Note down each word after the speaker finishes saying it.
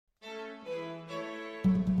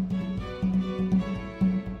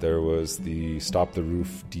was the Stop the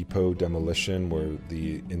Roof Depot demolition, where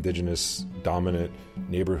the indigenous dominant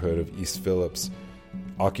neighborhood of East Phillips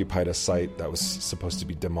occupied a site that was supposed to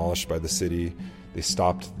be demolished by the city. They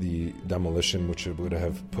stopped the demolition, which would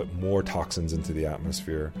have put more toxins into the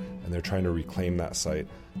atmosphere, and they're trying to reclaim that site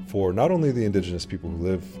for not only the indigenous people who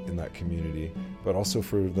live in that community, but also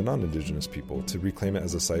for the non-indigenous people, to reclaim it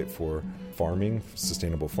as a site for farming,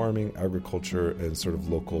 sustainable farming, agriculture, and sort of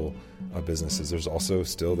local businesses. There's also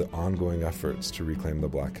still the ongoing efforts to reclaim the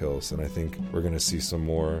Black Hills, and I think we're going to see some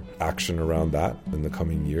more action around that in the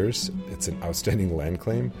coming years. It's an outstanding land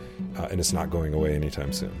claim, and it's not going away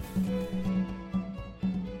anytime soon.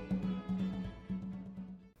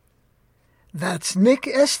 That's Nick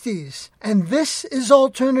Estes, and this is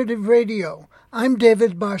Alternative Radio. I'm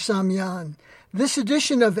David Barsamian. This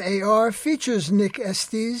edition of AR features Nick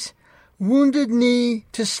Estes, Wounded Knee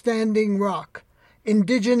to Standing Rock,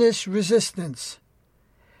 Indigenous Resistance.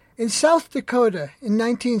 In South Dakota in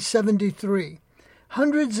 1973,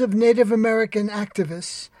 hundreds of Native American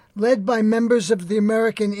activists, led by members of the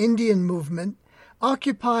American Indian Movement,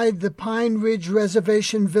 occupied the Pine Ridge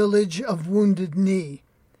Reservation village of Wounded Knee,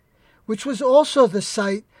 which was also the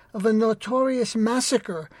site of a notorious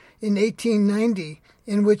massacre in 1890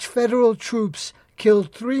 in which federal troops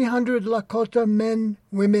killed 300 Lakota men,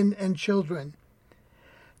 women, and children.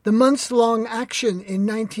 The months-long action in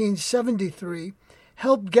 1973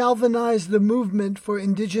 helped galvanize the movement for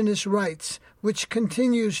indigenous rights, which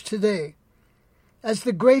continues today. As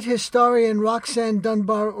the great historian Roxanne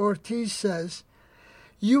Dunbar Ortiz says,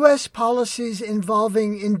 U.S. policies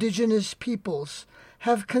involving indigenous peoples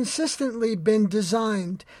have consistently been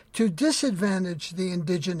designed to disadvantage the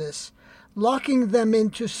indigenous, locking them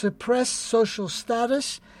into suppressed social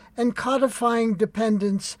status and codifying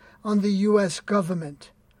dependence on the U.S. government.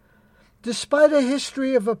 Despite a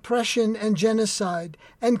history of oppression and genocide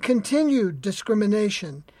and continued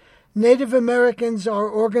discrimination, Native Americans are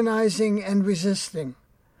organizing and resisting.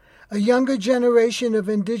 A younger generation of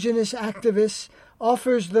indigenous activists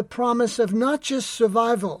offers the promise of not just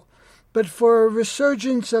survival, but for a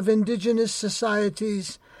resurgence of indigenous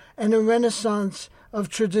societies and a renaissance of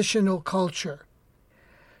traditional culture.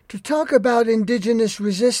 To talk about indigenous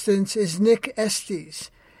resistance is Nick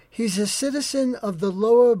Estes. He's a citizen of the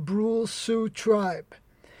Lower Brule Sioux tribe.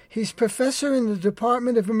 He's professor in the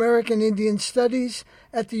Department of American Indian Studies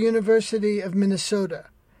at the University of Minnesota.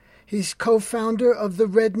 He's co-founder of the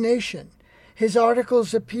Red Nation. His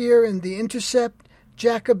articles appear in The Intercept,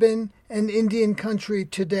 Jacobin, and Indian Country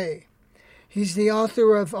Today. He's the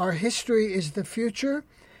author of Our History is the Future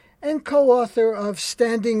and co-author of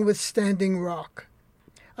Standing with Standing Rock.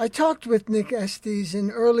 I talked with Nick Estes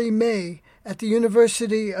in early May at the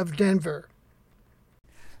University of Denver.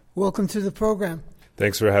 Welcome to the program.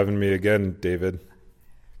 Thanks for having me again, David.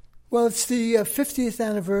 Well, it's the 50th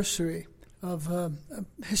anniversary of a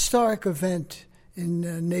historic event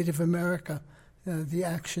in Native America, the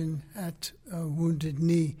action at Wounded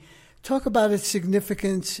Knee. Talk about its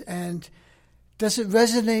significance, and does it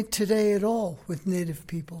resonate today at all with Native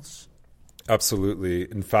peoples? Absolutely.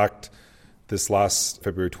 In fact, this last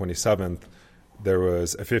February 27th, there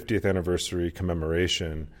was a 50th anniversary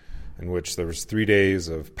commemoration in which there was 3 days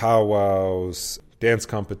of powwows, dance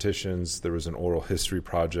competitions. There was an oral history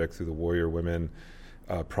project through the Warrior Women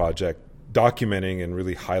Project, documenting and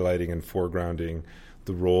really highlighting and foregrounding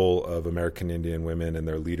the role of American Indian women and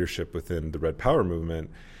their leadership within the Red Power movement.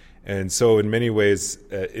 And so in many ways,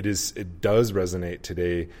 it does resonate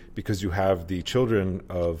today because you have the children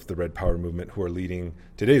of the Red Power movement who are leading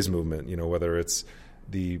today's movement, whether it's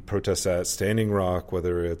the protests at Standing Rock,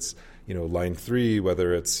 whether it's, Line 3,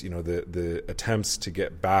 whether it's, the attempts to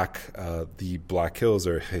get back the Black Hills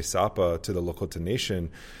or Haisapa to the Lakota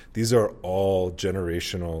Nation. These are all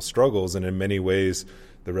generational struggles, and in many ways,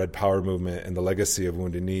 the Red Power movement and the legacy of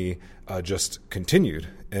Wounded Knee just continued.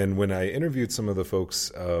 And when I interviewed some of the folks,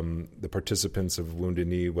 the participants of Wounded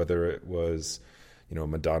Knee, whether it was,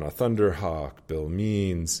 Madonna Thunderhawk, Bill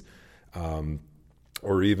Means,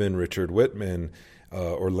 or even Richard Whitman,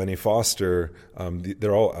 or Lenny Foster,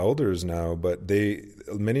 they're all elders now, but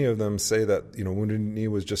many of them say that, Wounded Knee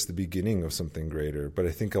was just the beginning of something greater. But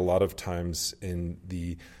I think a lot of times in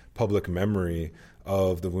the public memory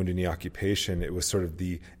of the Wounded Knee occupation, it was sort of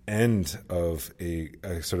the end of a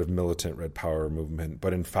sort of militant Red Power movement.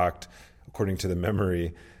 But in fact, according to the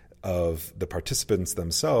memory of the participants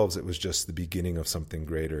themselves, it was just the beginning of something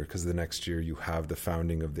greater, because the next year you have the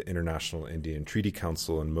founding of the International Indian Treaty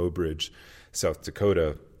Council in Mobridge, South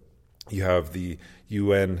Dakota. You have the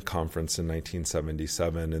UN conference in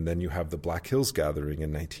 1977, and then you have the Black Hills Gathering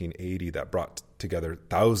in 1980 that brought together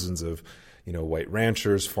thousands of, white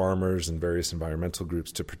ranchers, farmers, and various environmental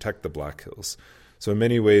groups to protect the Black Hills. So in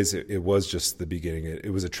many ways, it was just the beginning.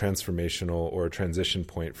 It was a transformational or a transition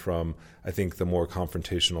point from, I think, the more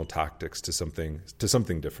confrontational tactics to something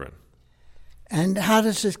different. And how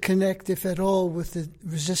does it connect, if at all, with the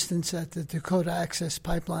resistance at the Dakota Access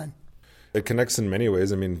Pipeline? It connects in many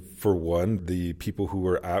ways. I mean, for one, the people who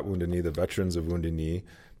were at Wounded Knee, the veterans of Wounded Knee,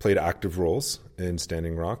 played active roles in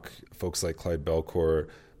Standing Rock. Folks like Clyde Belcourt,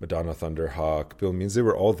 Madonna Thunderhawk, Bill Means, they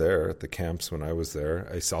were all there at the camps when I was there.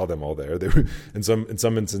 I saw them all there. They were in some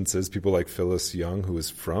instances, people like Phyllis Young, who was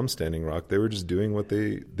from Standing Rock, they were just doing what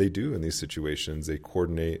they do in these situations. They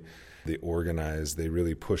coordinate, they organize, they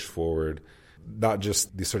really push forward, not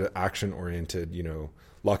just the sort of action-oriented,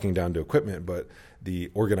 locking down to equipment, but the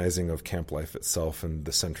organizing of camp life itself and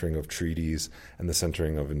the centering of treaties and the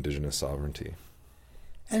centering of indigenous sovereignty.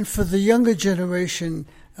 And for the younger generation,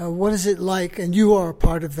 what is it like? And you are a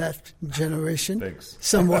part of that generation. Thanks.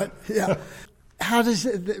 Somewhat, yeah. How does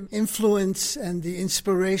the influence and the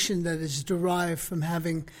inspiration that is derived from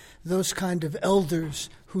having those kind of elders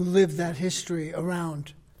who live that history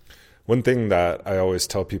around? One thing that I always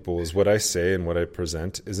tell people is what I say and what I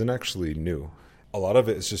present isn't actually new. A lot of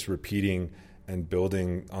it is just repeating and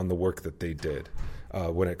building on the work that they did.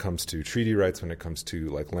 When it comes to treaty rights, when it comes to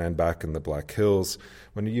like land back in the Black Hills,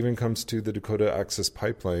 when it even comes to the Dakota Access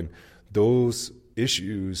Pipeline, those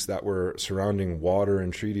issues that were surrounding water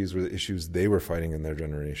and treaties were the issues they were fighting in their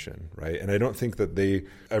generation, right? And I don't think that they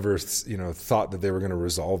ever, thought that they were going to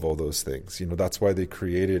resolve all those things. That's why they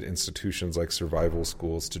created institutions like survival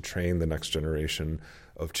schools to train the next generation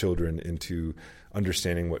of children into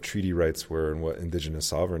understanding what treaty rights were and what indigenous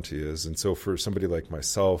sovereignty is. And so for somebody like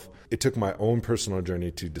myself, it took my own personal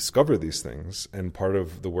journey to discover these things. And part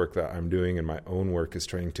of the work that I'm doing in my own work is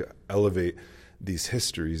trying to elevate these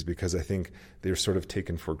histories, because I think they're sort of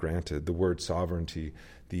taken for granted. The word sovereignty,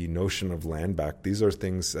 the notion of land back, these are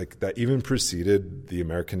things like that even preceded the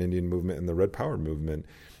American Indian movement and the Red Power movement.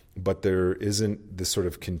 But there isn't this sort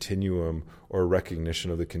of continuum or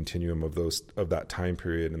recognition of the continuum of that time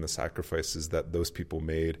period and the sacrifices that those people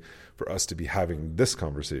made for us to be having this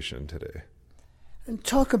conversation today. And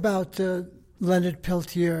talk about Leonard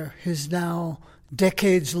Peltier, his now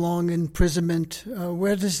decades-long imprisonment.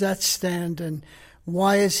 Where does that stand, and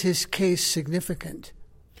why is his case significant?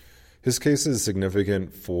 His case is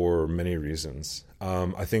significant for many reasons.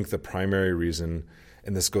 I think the primary reason,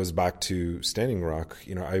 and this goes back to Standing Rock,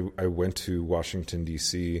 I went to Washington,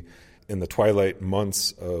 D.C. in the twilight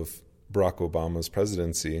months of Barack Obama's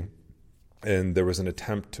presidency, and there was an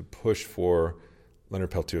attempt to push for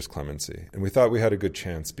Leonard Peltier's clemency. And we thought we had a good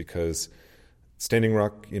chance because Standing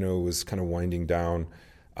Rock, was kind of winding down,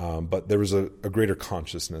 but there was a greater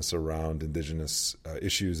consciousness around indigenous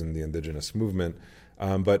issues and the indigenous movement.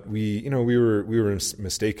 But we were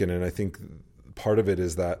mistaken, and I think part of it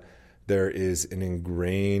is that there is an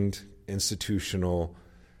ingrained institutional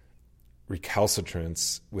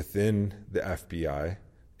recalcitrance within the FBI,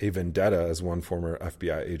 a vendetta, as one former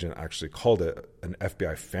FBI agent actually called it. An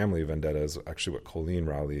FBI family vendetta is actually what Colleen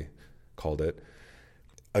Rowley called it,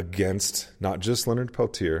 against not just Leonard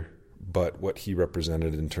Peltier, but what he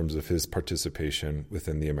represented in terms of his participation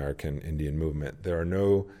within the American Indian movement. There are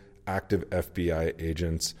no active FBI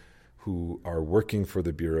agents who are working for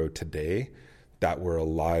the Bureau today that were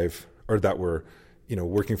alive or that were,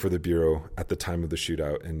 working for the Bureau at the time of the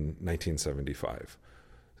shootout in 1975.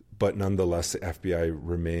 But nonetheless, the FBI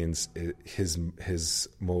remains his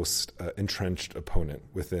most entrenched opponent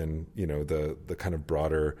within, the kind of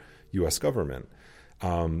broader U.S. government.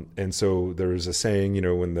 And so there was a saying,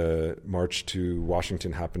 when the march to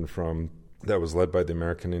Washington happened that was led by the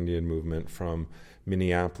American Indian movement from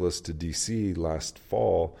Minneapolis to D.C. last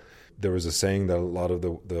fall, there was a saying that a lot of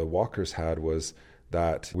the walkers had was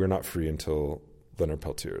that we're not free until Leonard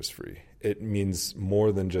Peltier is free. It means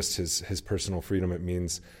more than just his personal freedom. It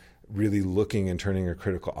means really looking and turning a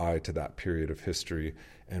critical eye to that period of history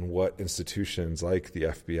and what institutions like the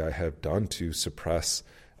FBI have done to suppress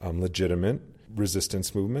legitimate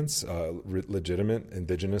resistance movements, legitimate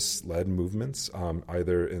indigenous-led movements,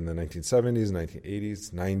 either in the 1970s,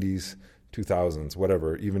 1980s, 90s, 2000s,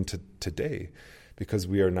 whatever, even to today, because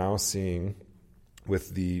we are now seeing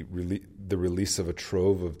with the release of a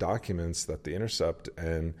trove of documents that The Intercept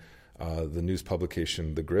and the news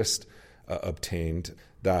publication The Grist obtained,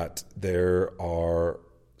 that there are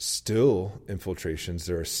still infiltrations,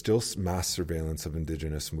 there are still mass surveillance of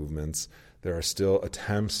indigenous movements, there are still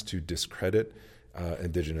attempts to discredit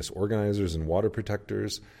indigenous organizers and water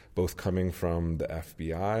protectors, both coming from the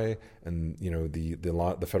FBI and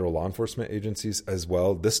the federal law enforcement agencies, as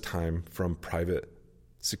well this time from private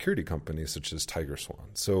security companies such as Tiger Swan.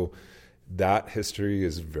 So that history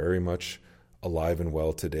is very much alive and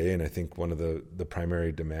well today, and I think one of the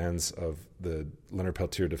primary demands of the Leonard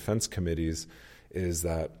Peltier Defense Committees is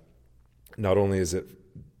that not only is it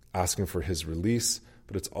asking for his release,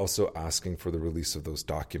 but it's also asking for the release of those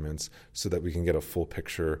documents so that we can get a full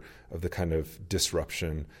picture of the kind of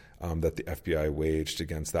disruption that the FBI waged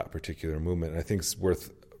against that particular movement. And I think it's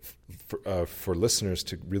worth for listeners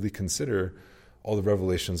to really consider all the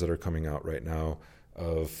revelations that are coming out right now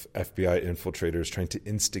of FBI infiltrators trying to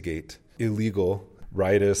instigate illegal,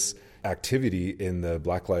 riotous activity in the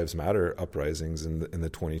Black Lives Matter uprisings in the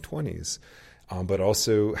 2020s. But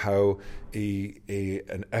also how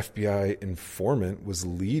an FBI informant was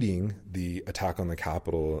leading the attack on the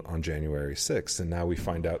Capitol on January 6th. And now we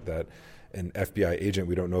find out that an FBI agent,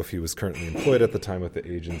 we don't know if he was currently employed at the time with the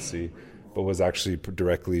agency, but was actually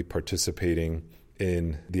directly participating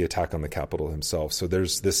in the attack on the Capitol himself. So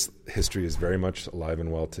this history is very much alive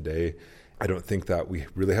and well today. I don't think that we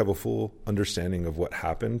really have a full understanding of what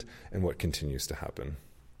happened and what continues to happen.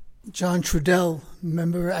 John Trudell,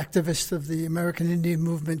 member activist of the American Indian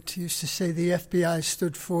Movement, used to say the FBI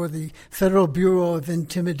stood for the Federal Bureau of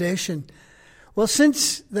Intimidation. Well,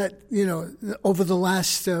 since that, over the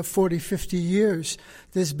last 40, 50 years,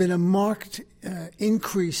 there's been a marked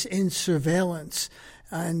increase in surveillance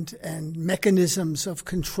and mechanisms of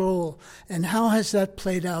control. And how has that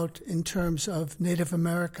played out in terms of Native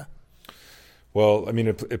America? Well, I mean,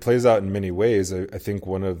 it plays out in many ways. I think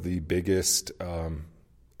one of the biggest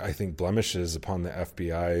blemishes upon the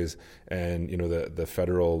FBI's and the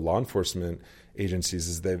federal law enforcement agencies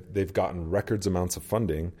is they've gotten records amounts of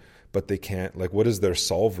funding, but they can't, what is their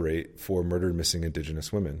solve rate for murdered missing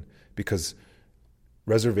Indigenous women? Because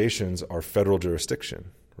reservations are federal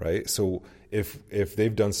jurisdiction, right? So if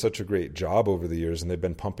they've done such a great job over the years and they've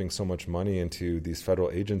been pumping so much money into these federal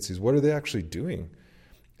agencies, what are they actually doing?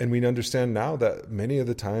 And we understand now that many of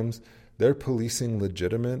the times they're policing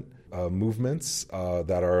legitimate movements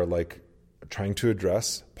that are trying to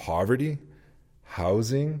address poverty,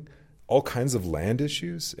 housing, all kinds of land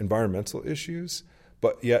issues, environmental issues,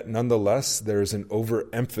 but yet nonetheless there's an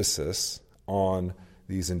overemphasis on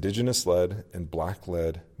these Indigenous-led and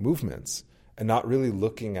Black-led movements and not really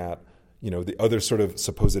looking at the other sort of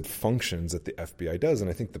supposed functions that the FBI does. And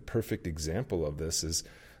I think the perfect example of this is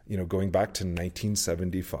going back to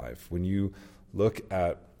 1975, when you look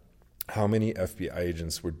at how many FBI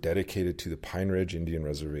agents were dedicated to the Pine Ridge Indian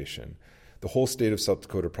Reservation. The whole state of South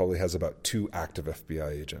Dakota probably has about 2 active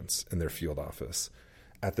FBI agents in their field office.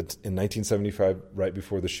 In 1975, right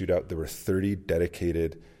before the shootout, there were 30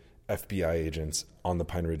 dedicated FBI agents on the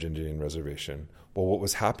Pine Ridge Indian Reservation. Well, what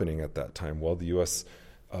was happening at that time? Well, the U.S.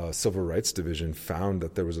 Civil Rights Division found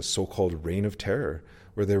that there was a so-called reign of terror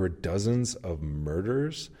where there were dozens of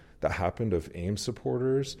murders that happened of AIM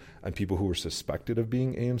supporters and people who were suspected of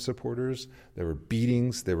being AIM supporters. There were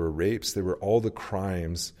beatings, there were rapes, there were all the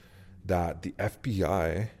crimes that the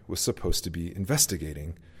FBI was supposed to be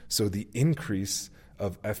investigating. So the increase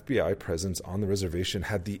of FBI presence on the reservation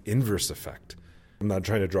had the inverse effect. I'm not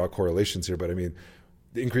trying to draw correlations here, but I mean,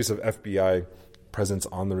 the increase of FBI presence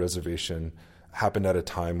on the reservation happened at a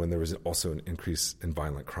time when there was also an increase in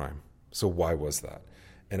violent crime. So why was that?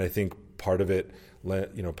 And I think part of it,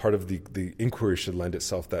 part of the inquiry should lend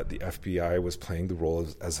itself that the FBI was playing the role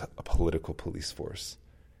as a political police force,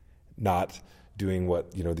 not doing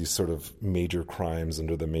what, these sort of major crimes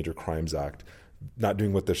under the Major Crimes Act, not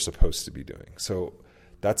doing what they're supposed to be doing. So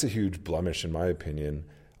that's a huge blemish, in my opinion,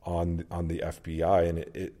 on the FBI. And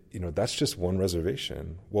it that's just one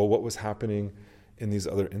reservation. Well, what was happening in these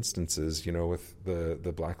other instances, with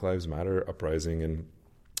the Black Lives Matter uprising in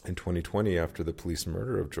 2020 after the police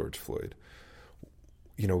murder of George Floyd?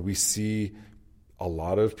 We see a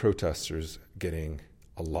lot of protesters getting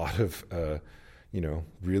a lot of,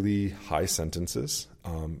 really high sentences,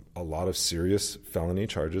 a lot of serious felony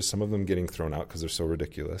charges, some of them getting thrown out because they're so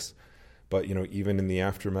ridiculous. But, even in the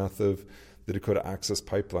aftermath of the Dakota Access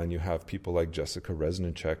Pipeline, you have people like Jessica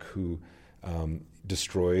Reznicek who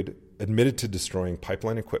admitted to destroying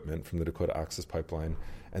pipeline equipment from the Dakota Access Pipeline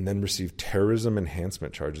and then received terrorism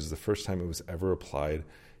enhancement charges, the first time it was ever applied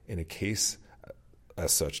in a case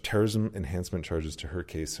as such, terrorism enhancement charges to her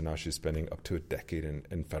case. So now she's spending up to a decade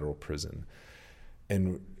in federal prison.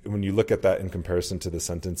 And when you look at that in comparison to the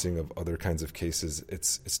sentencing of other kinds of cases,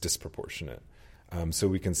 it's disproportionate. So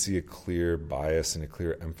we can see a clear bias and a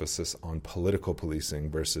clear emphasis on political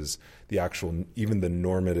policing versus the actual, even the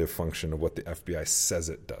normative function of what the FBI says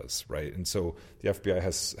it does, right? And so the FBI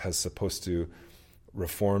is supposed to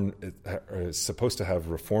have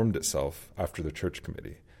reformed itself after the Church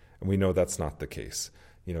Committee, and we know that's not the case.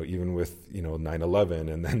 Even with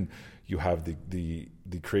 9/11, and then you have the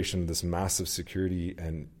creation of this massive security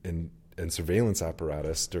and surveillance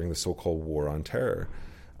apparatus during the so-called War on Terror.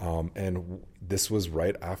 And this was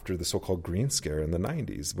right after the so-called Green Scare in the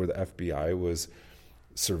 90s, where the FBI was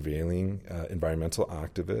surveilling environmental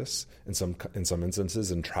activists in some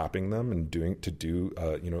instances and trapping them and do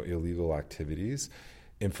illegal activities,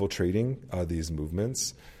 infiltrating these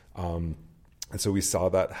movements. And so we saw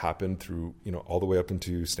that happen through, all the way up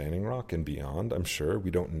into Standing Rock and beyond. I'm sure we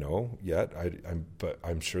don't know yet, but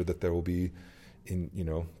I'm sure that there will be, in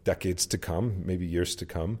decades to come, maybe years to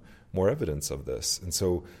come, more evidence of this. And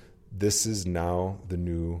so this is now the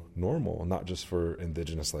new normal, not just for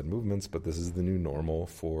Indigenous-led movements, but this is the new normal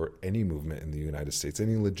for any movement in the United States,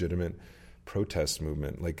 any legitimate protest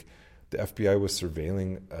movement. Like the FBI was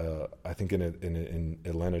surveilling, I think in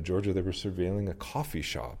Atlanta, Georgia, they were surveilling a coffee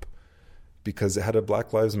shop because it had a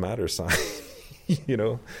Black Lives Matter sign,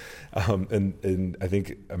 and I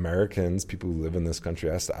think Americans, people who live in this country,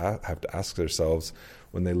 have to ask themselves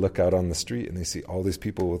when they look out on the street and they see all these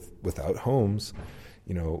people without homes,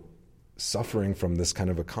 suffering from this kind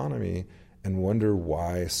of economy, and wonder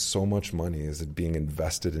why so much money is being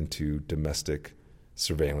invested into domestic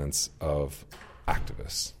surveillance of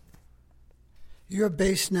activists. You're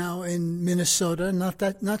based now in Minnesota,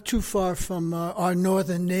 not too far from our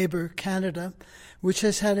northern neighbor, Canada, which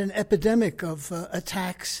has had an epidemic of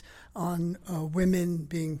attacks on women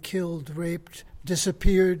being killed, raped,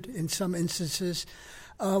 disappeared in some instances.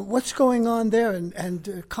 What's going on there?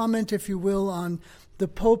 And comment, if you will, on the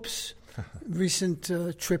Pope's recent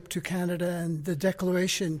trip to Canada and the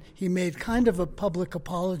declaration he made, kind of a public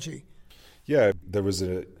apology. Yeah, there was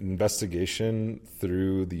an investigation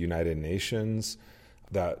through the United Nations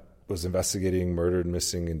that was investigating murdered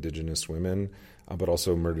missing Indigenous women, but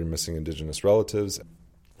also murdered missing Indigenous relatives.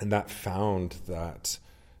 And that found that,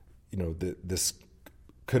 this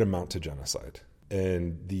could amount to genocide.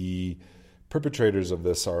 And the perpetrators of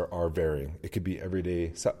this are varying. It could be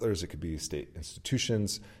everyday settlers, it could be state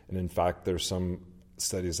institutions. And in fact, there's some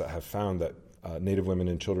studies that have found that Native women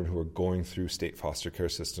and children who are going through state foster care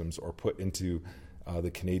systems or put into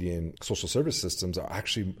the Canadian social service systems are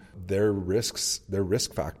actually, their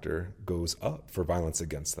risk factor goes up for violence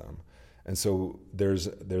against them. And so there's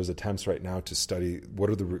attempts right now to study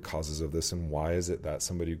what are the root causes of this and why is it that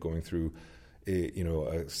somebody going through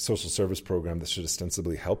a social service program that should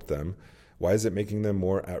ostensibly help them, why is it making them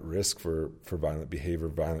more at risk for violent behavior,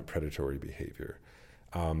 violent predatory behavior?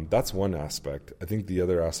 That's one aspect. I think the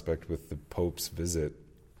other aspect with the Pope's visit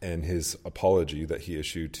and his apology that he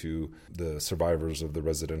issued to the survivors of the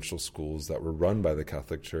residential schools that were run by the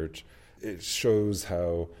Catholic Church, it shows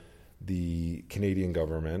how the Canadian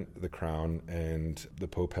government, the Crown, and the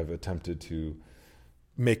Pope have attempted to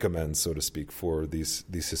make amends, so to speak, for these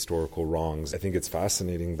historical wrongs. I think it's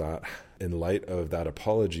fascinating that in light of that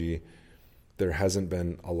apology, there hasn't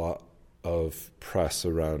been a lot of press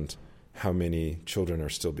around how many children are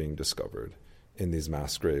still being discovered in these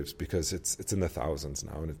mass graves, because it's in the thousands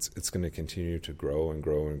now, and it's going to continue to grow and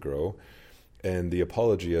grow and grow. And the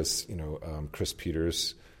apology, as Chris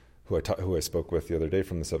Peters, who I spoke with the other day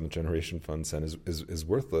from the Seventh Generation Fund, said is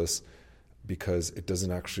worthless because it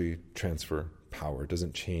doesn't actually transfer power. It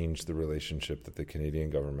doesn't change the relationship that the Canadian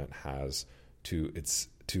government has to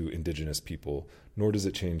Indigenous people, nor does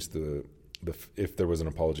it change the if there was an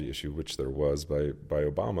apology issue, which there was by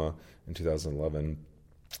Obama in 2011.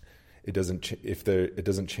 It doesn't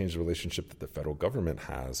change the relationship that the federal government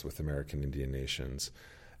has with American Indian nations,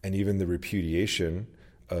 and even the repudiation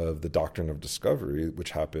of the doctrine of discovery, which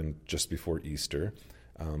happened just before Easter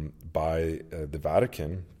by the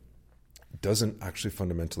Vatican, doesn't actually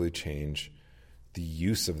fundamentally change the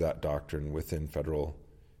use of that doctrine within federal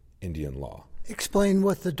Indian law. Explain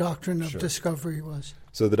what the doctrine of discovery was.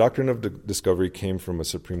 So the doctrine of discovery came from a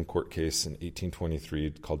Supreme Court case in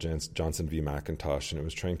 1823 called Johnson v. McIntosh, and it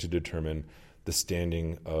was trying to determine the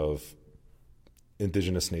standing of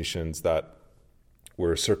Indigenous nations that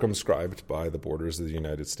were circumscribed by the borders of the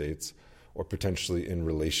United States or potentially in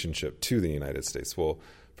relationship to the United States. Well,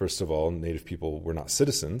 first of all, Native people were not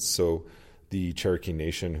citizens, so the Cherokee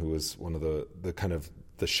Nation, who was one of the kind of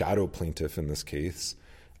the shadow plaintiff in this case,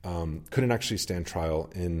 couldn't actually stand trial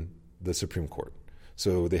in the Supreme Court.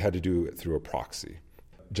 So they had to do it through a proxy.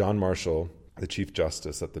 John Marshall, the Chief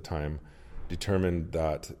Justice at the time, determined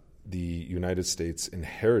that the United States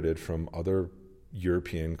inherited from other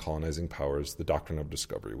European colonizing powers the doctrine of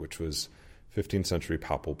discovery, which was 15th century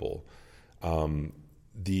papal bull.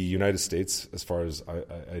 The United States, as far as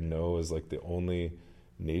I know, is like the only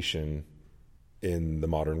nation in the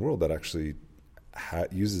modern world that actually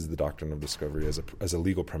uses the doctrine of discovery as a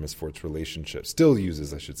legal premise for its relationship, still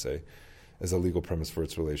uses, I should say, as a legal premise for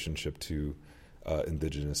its relationship to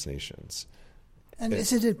indigenous nations. And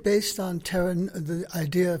isn't it based on the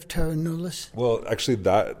idea of terra nullius? Well, actually,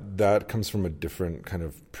 that comes from a different kind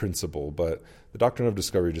of principle, but the doctrine of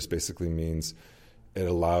discovery just basically means it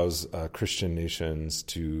allows Christian nations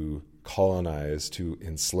to colonize, to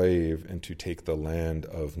enslave, and to take the land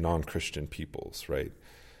of non-Christian peoples, right?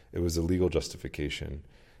 It was a legal justification.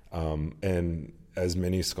 And as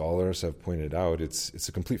many scholars have pointed out, it's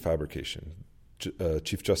a complete fabrication.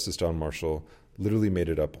 Chief Justice John Marshall literally made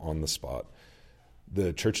it up on the spot.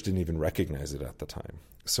 The church didn't even recognize it at the time.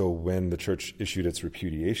 So when the church issued its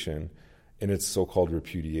repudiation, in its so-called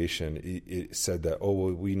repudiation, it said that,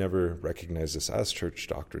 we never recognize this as church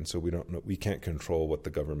doctrine, so we can't control what the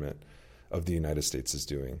government of the United States is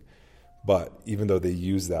doing. But even though they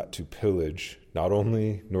use that to pillage not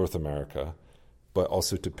only North America, but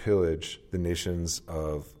also to pillage the nations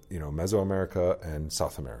of Mesoamerica and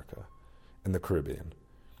South America and the Caribbean.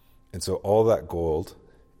 And so all that gold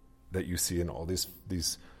that you see in all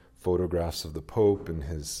these photographs of the Pope and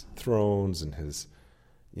his thrones and his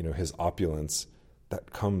opulence,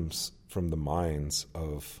 that comes from the mines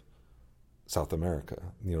of South America,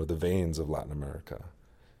 the veins of Latin America.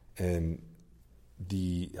 And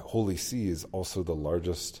the Holy See is also the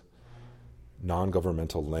largest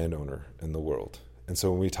non-governmental landowner in the world. And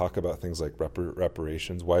so when we talk about things like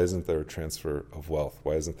reparations, why isn't there a transfer of wealth?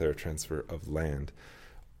 Why isn't there a transfer of land?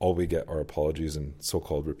 All we get are apologies and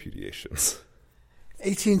so-called repudiations.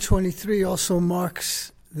 1823 also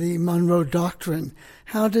marks the Monroe Doctrine.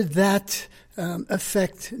 How did that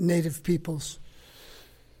affect Native peoples?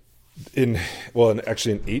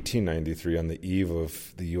 Actually in 1893, on the eve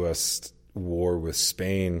of the U.S. war with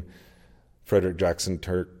Spain, Frederick Jackson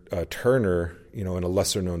Turner, in a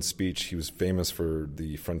lesser-known speech, he was famous for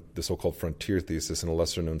the so-called frontier thesis. In a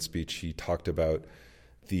lesser-known speech, he talked about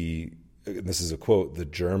this is a quote, the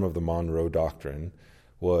germ of the Monroe Doctrine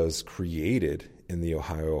was created in the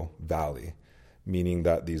Ohio Valley, meaning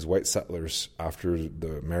that these white settlers, after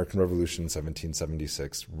the American Revolution in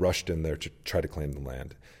 1776, rushed in there to try to claim the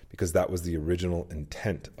land, because that was the original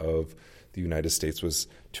intent of the United States, was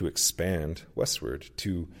to expand westward,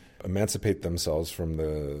 to emancipate themselves from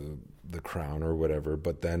the crown or whatever,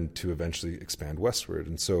 but then to eventually expand westward.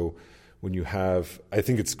 And so when you have, I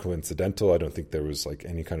think it's coincidental, I don't think there was like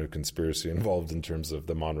any kind of conspiracy involved in terms of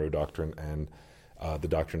the Monroe Doctrine and the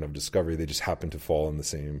doctrine of discovery. They just happened to fall in the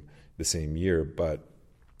same year. But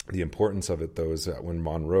the importance of it, though, is that when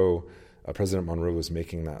President Monroe was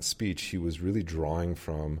making that speech, he was really drawing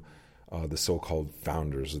from the so-called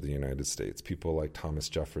founders of the United States, people like Thomas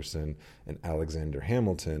Jefferson and Alexander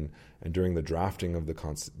Hamilton. And during the drafting of the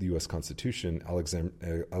U.S. Constitution,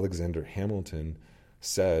 Alexander Hamilton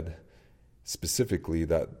said specifically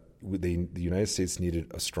that the United States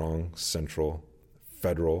needed a strong central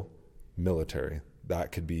federal military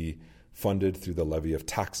that could be funded through the levy of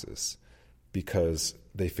taxes, because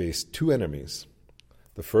they faced two enemies.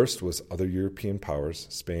 The first was other European powers,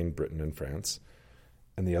 Spain, Britain, and France,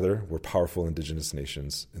 and the other were powerful indigenous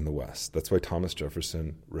nations in the West. That's why Thomas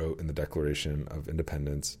Jefferson wrote in the Declaration of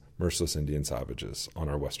Independence, "Merciless Indian savages on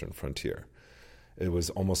our western frontier." It was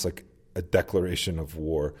almost like a declaration of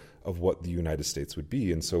war of what the United States would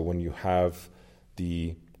be. And so when you have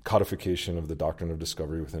the codification of the doctrine of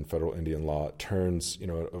discovery within federal Indian law, it turns,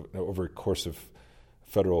 over a course of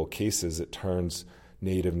federal cases, it turns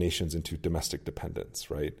Native nations into domestic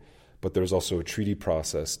dependents, right? But there's also a treaty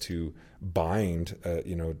process to bind,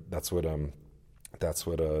 that's what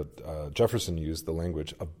Jefferson used, the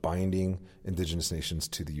language of binding indigenous nations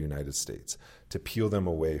to the United States, to peel them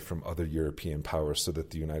away from other European powers so that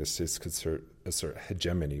the United States could assert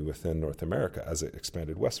hegemony within North America as it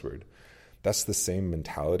expanded westward. That's the same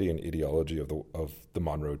mentality and ideology of the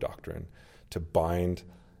Monroe Doctrine, to bind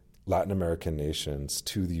Latin American nations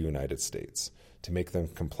to the United States, to make them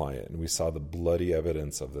compliant. And we saw the bloody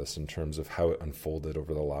evidence of this in terms of how it unfolded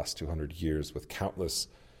over the last 200 years with countless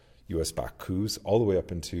U.S.-backed coups, all the way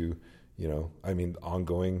up into,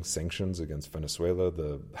 ongoing sanctions against Venezuela,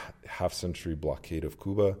 the half-century blockade of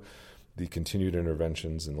Cuba, the continued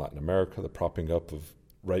interventions in Latin America, the propping up of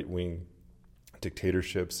right-wing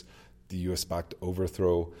dictatorships, the U.S.-backed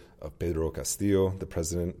overthrow of Pedro Castillo,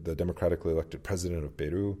 the democratically elected president of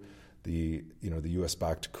Peru, the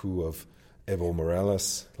U.S.-backed coup of Evo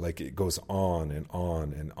Morales, like it goes on and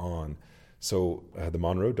on and on. So the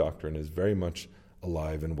Monroe Doctrine is very much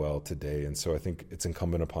alive and well today. And so I think it's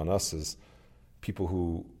incumbent upon us as people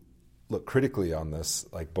who look critically on this,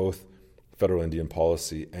 like both federal Indian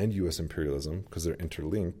policy and U.S. imperialism, because they're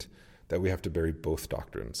interlinked, that we have to bury both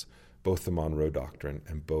doctrines, both the Monroe Doctrine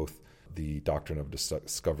and both the doctrine of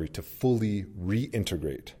discovery, to fully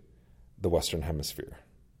reintegrate the Western Hemisphere,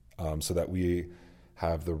 so that we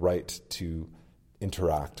have the right to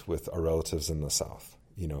interact with our relatives in the South.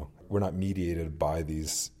 We're not mediated by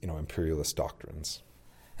these, imperialist doctrines.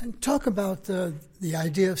 And talk about the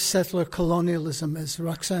idea of settler colonialism, as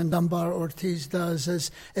Roxanne Dunbar Ortiz does,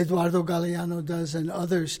 as Eduardo Galeano does, and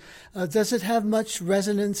others. Does it have much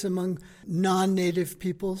resonance among non-native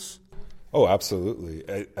peoples? Oh,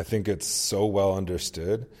 absolutely. I think it's so well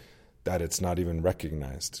understood that it's not even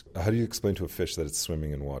recognized. How do you explain to a fish that it's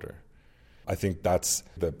swimming in water? I think that's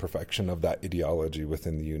the perfection of that ideology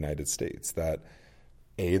within the United States, that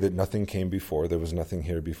that nothing came before, there was nothing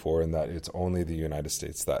here before, and that it's only the United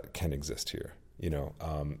States that can exist here,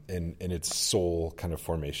 in its sole kind of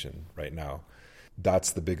formation right now.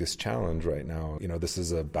 That's the biggest challenge right now. This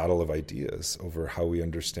is a battle of ideas over how we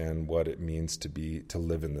understand what it means to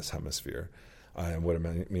live in this hemisphere, and what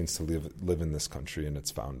it means to live in this country and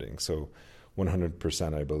its founding. So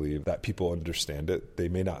 100% I believe that people understand it. They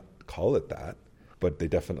may not call it that, but they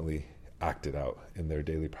definitely act it out in their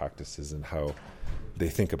daily practices and how they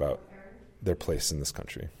think about their place in this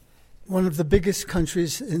country. One of the biggest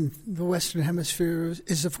countries in the Western Hemisphere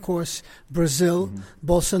is, of course, Brazil. Mm-hmm.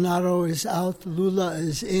 Bolsonaro is out. Lula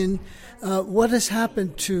is in. What has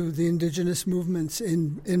happened to the indigenous movements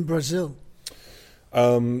in Brazil?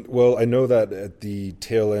 Well, I know that at the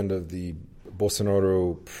tail end of the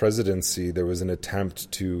Bolsonaro presidency, there was an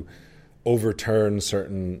attempt to overturn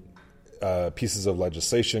certain pieces of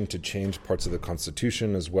legislation, to change parts of the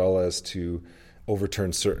Constitution, as well as to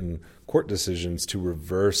overturn certain court decisions to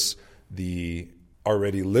reverse the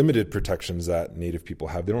already limited protections that Native people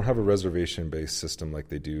have. They don't have a reservation-based system like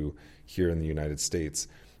they do here in the United States.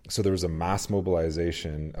 So there was a mass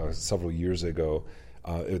mobilization several years ago.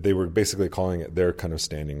 They were basically calling it their kind of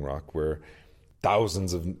Standing Rock, where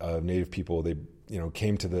thousands of Native people, they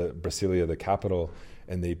came to the Brasilia, the capital,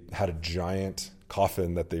 and they had a giant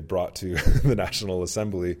coffin that they brought to the National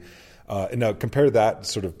Assembly. And now compare that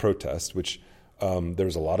sort of protest, which there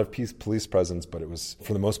was a lot of police presence, but it was,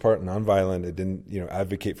 for the most part, nonviolent. It didn't,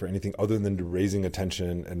 advocate for anything other than raising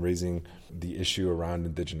attention and raising the issue around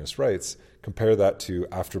indigenous rights. Compare that to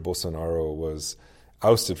after Bolsonaro was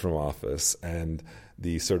ousted from office and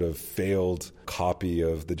the sort of failed copy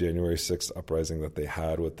of the January 6th uprising that they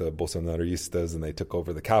had with the Bolsonaristas, and they took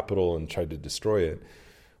over the capital and tried to destroy it.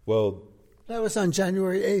 Well, that was on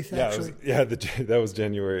January 8th, actually. That was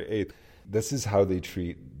January 8th. This is how they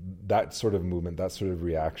treat that sort of movement, that sort of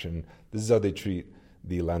reaction. This is how they treat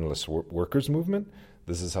the landless workers movement.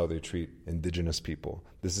 This is how they treat indigenous people.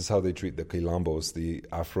 This is how they treat the Quilombos, the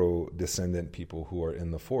Afro-descendant people who are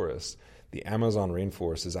in the forest. The Amazon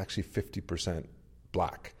rainforest is actually 50%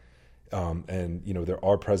 black. And there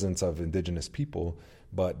are presence of indigenous people,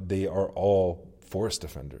 but they are all forest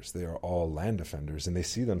defenders. They are all land defenders, and they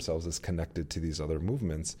see themselves as connected to these other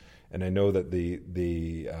movements. And I know that the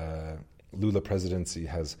Lula presidency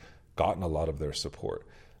has gotten a lot of their support.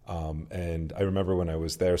 And I remember when I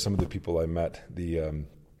was there, some of the people I met, the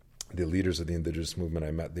leaders of the indigenous movement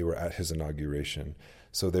I met, they were at his inauguration.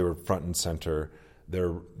 So they were front and center.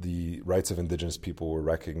 The rights of indigenous people were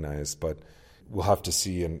recognized, but we'll have to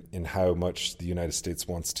see in how much the United States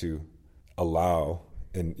wants to allow,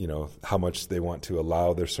 and how much they want to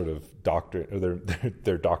allow their sort of doctrine, or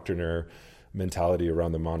their doctriner mentality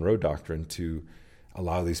around the Monroe Doctrine, to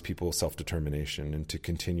allow these people self-determination and to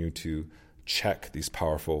continue to check these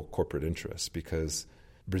powerful corporate interests, because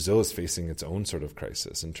Brazil is facing its own sort of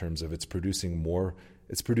crisis in terms of it's feeding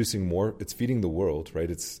the world, right?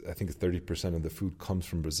 I think 30% of the food comes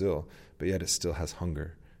from Brazil, but yet it still has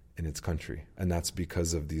hunger in its country. And that's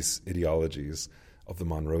because of these ideologies of the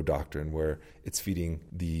Monroe Doctrine, where it's feeding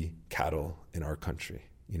the cattle in our country,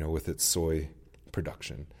 with its soy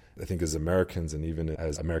production. I think as Americans, and even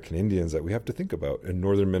as American Indians, that we have to think about. In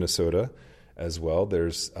northern Minnesota as well,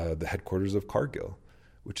 there's the headquarters of Cargill,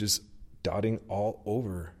 which is dotting all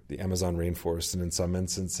over the Amazon rainforest. And in some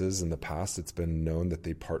instances in the past, it's been known that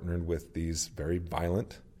they partnered with these very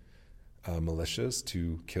violent militias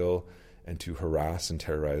to kill and to harass and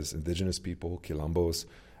terrorize indigenous people, Quilombos,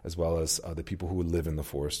 as well as the people who would live in the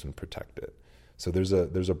forest and protect it. So there's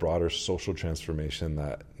a broader social transformation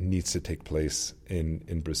that needs to take place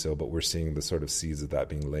in Brazil, but we're seeing the sort of seeds of that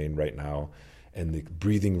being laid right now. and the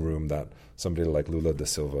breathing room that somebody like Lula da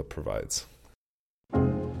Silva provides.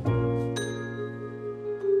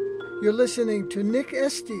 You're listening to Nick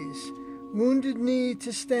Estes, Wounded Knee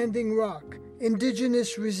to Standing Rock,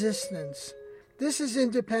 Indigenous Resistance. This is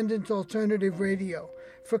Independent Alternative Radio.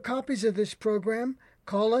 For copies of this program,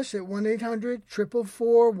 call us at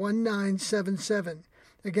 1-800-444-1977.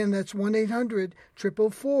 Again, that's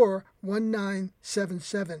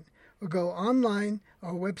 1-800-444-1977. Or go online,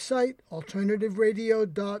 our website,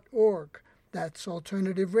 alternativeradio.org. That's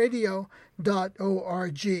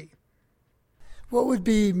alternativeradio.org. What would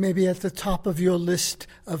be maybe at the top of your list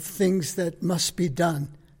of things that must be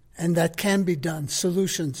done and that can be done,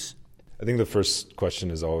 solutions? I think the first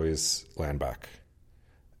question is always land back.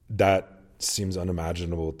 That seems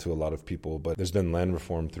unimaginable to a lot of people, but there's been land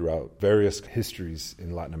reform throughout various histories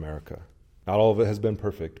in Latin America. Not all of it has been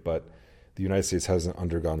perfect, but the United States hasn't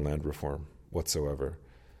undergone land reform whatsoever.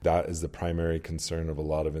 That is the primary concern of a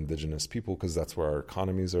lot of indigenous people because that's where our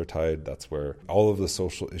economies are tied. That's where all of the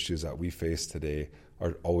social issues that we face today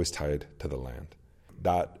are always tied to the land.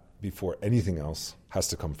 That, before anything else, has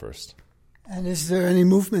to come first. And is there any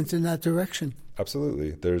movement in that direction? Absolutely.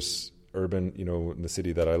 There's urban, in the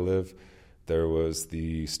city that I live, there was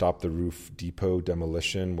the Stop the Roof Depot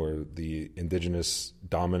demolition where the indigenous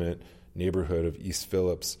dominant neighborhood of East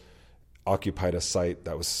Phillips occupied a site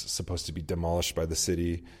that was supposed to be demolished by the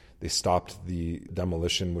city. They stopped the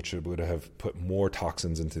demolition, which would have put more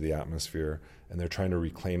toxins into the atmosphere, and they're trying to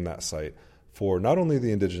reclaim that site for not only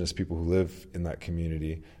the indigenous people who live in that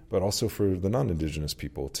community, but also for the non-indigenous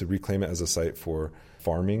people, to reclaim it as a site for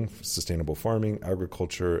farming, sustainable farming,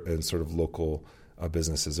 agriculture, and sort of local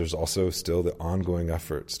businesses. There's also still the ongoing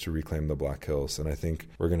efforts to reclaim the Black Hills, and I think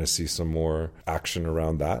we're going to see some more action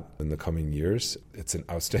around that in the coming years. It's an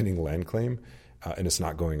outstanding land claim, and it's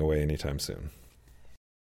not going away anytime soon.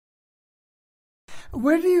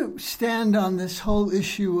 Where do you stand on this whole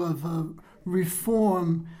issue of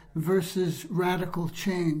reform versus radical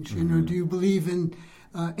change? Mm-hmm. Do you believe in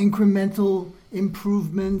incremental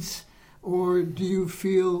improvements, or do you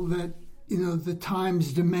feel that the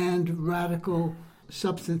times demand radical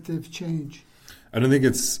substantive change? I don't think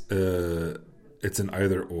it's an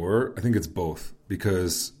either or. I think it's both,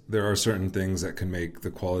 because there are certain things that can make the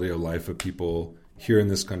quality of life of people here in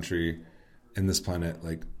this country, in this planet,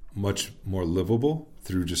 much more livable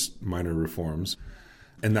through just minor reforms.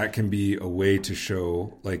 And that can be a way to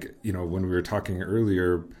show, when we were talking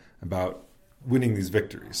earlier about winning these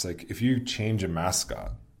victories, if you change a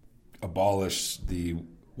mascot, abolish the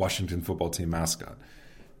Washington football team mascot,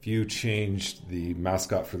 if you changed the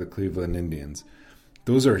mascot for the Cleveland Indians,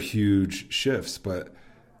 those are huge shifts, but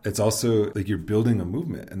it's also you're building a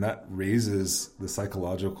movement, and that raises it has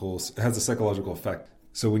a psychological effect.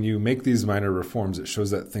 So when you make these minor reforms, it shows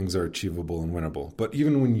that things are achievable and winnable. But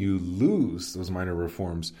even when you lose those minor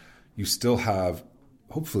reforms, you still have,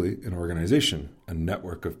 hopefully, an organization, a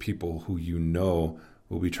network of people who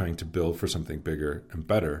will be trying to build for something bigger and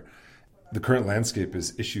better. The current landscape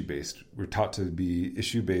is issue-based. We're taught to be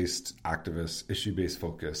issue-based activists, issue-based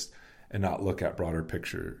focused, and not look at broader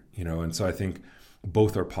picture, And so I think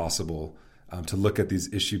both are possible. To look at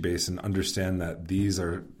these issue-based and understand that these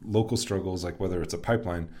are local struggles, like whether it's a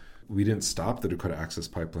pipeline. We didn't stop the Dakota Access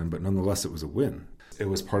Pipeline, but nonetheless, it was a win. It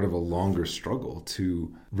was part of a longer struggle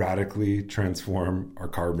to radically transform our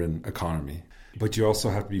carbon economy. But you also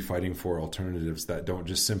have to be fighting for alternatives that don't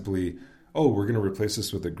just simply, we're going to replace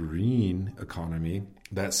this with a green economy.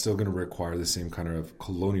 That's still going to require the same kind of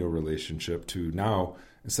colonial relationship to now,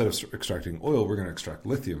 instead of extracting oil, we're going to extract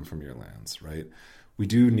lithium from your lands, right? We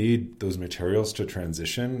do need those materials to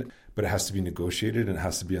transition, but it has to be negotiated and it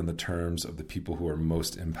has to be on the terms of the people who are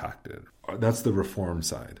most impacted. That's the reform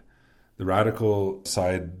side. The radical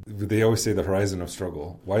side, they always say the horizon of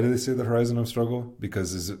struggle. Why do they say the horizon of struggle?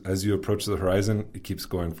 Because as you approach the horizon, it keeps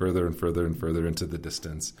going further and further and further into the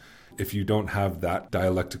distance. If you don't have that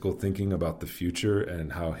dialectical thinking about the future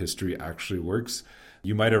and how history actually works,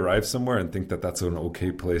 you might arrive somewhere and think that that's an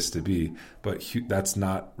okay place to be, but that's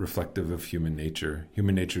not reflective of human nature.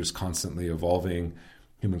 Human nature is constantly evolving.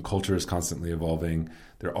 Human culture is constantly evolving.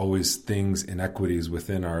 There are always things, inequities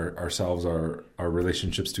within ourselves, our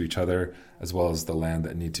relationships to each other, as well as the land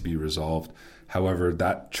that need to be resolved. However,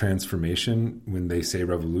 that transformation, when they say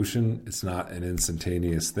revolution, it's not an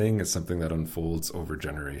instantaneous thing. It's something that unfolds over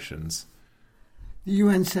generations. The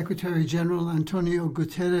UN Secretary General Antonio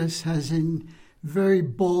Guterres has in very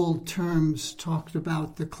bold terms talked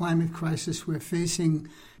about the climate crisis we're facing,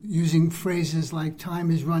 using phrases like time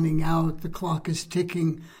is running out, the clock is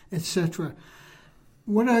ticking, etc.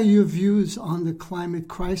 What are your views on the climate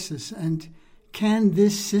crisis, and can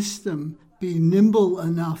this system be nimble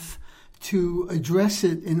enough to address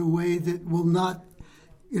it in a way that will not,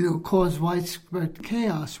 cause widespread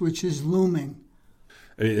chaos, which is looming?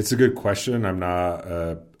 It's a good question. I'm not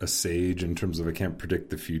a sage in terms of I can't predict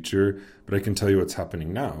the future, but I can tell you what's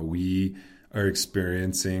happening now. We are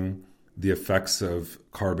experiencing the effects of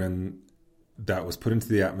carbon that was put into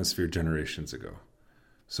the atmosphere generations ago.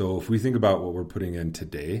 So if we think about what we're putting in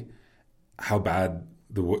today, how bad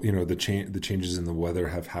the changes in the weather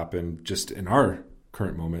have happened just in our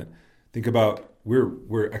current moment. Think about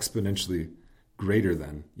we're exponentially greater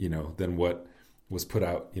than what was put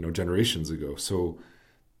out generations ago. So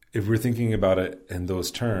if we're thinking about it in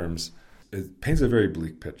those terms, it paints a very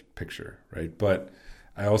bleak picture, right? But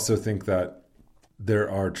I also think that there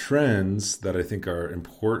are trends that I think are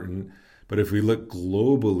important. But if we look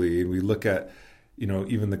globally, we look at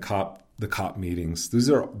even the COP meetings.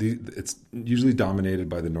 It's usually dominated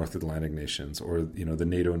by the North Atlantic nations or the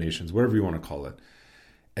NATO nations, whatever you want to call it.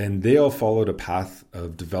 And they all followed a path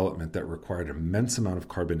of development that required an immense amount of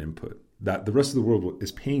carbon input that the rest of the world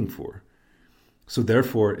is paying for. So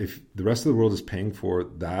therefore, if the rest of the world is paying for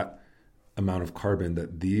that amount of carbon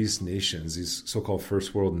that these nations, these so-called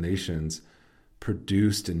first world nations,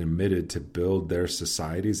 produced and emitted to build their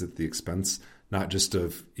societies at the expense not just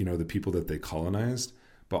of the people that they colonized,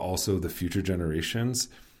 but also the future generations,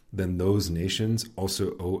 then those nations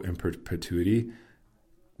also owe in perpetuity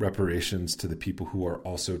reparations to the people who are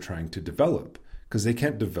also trying to develop, because they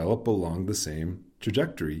can't develop along the same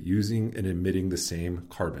trajectory using and emitting the same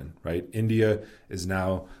carbon, right? India is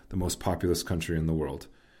now the most populous country in the world,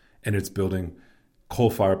 and it's building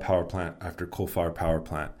coal-fired power plant after coal-fired power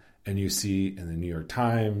plant. And you see in the New York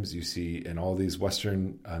Times, you see in all these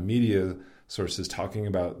Western media sources talking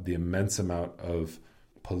about the immense amount of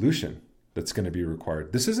pollution that's going to be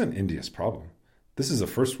required. This isn't India's problem. This is a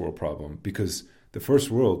first world problem, because the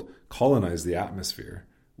first world colonized the atmosphere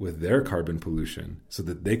with their carbon pollution so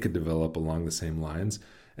that they could develop along the same lines.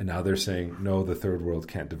 And now they're saying, no, the third world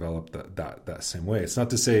can't develop that same way. It's not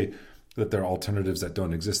to say that there are alternatives that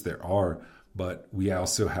don't exist. There are, but we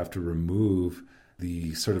also have to remove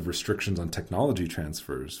the sort of restrictions on technology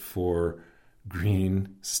transfers for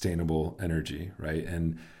green, sustainable energy, right?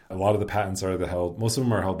 And a lot of the patents are most of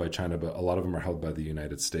them are held by China, but a lot of them are held by the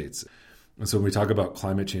United States. And so when we talk about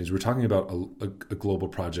climate change, we're talking about a global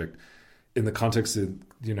project. In the context of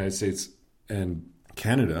the United States and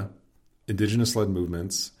Canada, Indigenous-led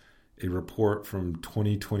movements, a report from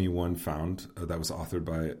 2021 found, that was authored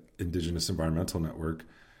by Indigenous Environmental Network,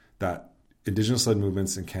 that Indigenous-led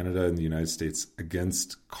movements in Canada and the United States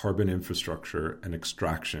against carbon infrastructure and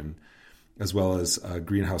extraction, as well as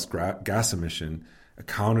greenhouse gas emission,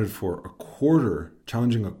 accounted for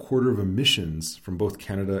challenging a quarter of emissions from both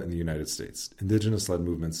Canada and the United States. Indigenous-led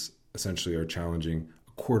movements essentially are challenging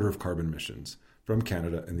a quarter of carbon emissions from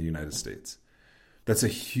Canada and the United States. That's a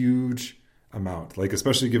huge amount,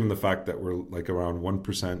 especially given the fact that we're around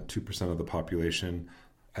 1%, 2% of the population.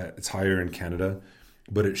 It's higher in Canada,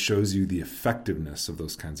 but it shows you the effectiveness of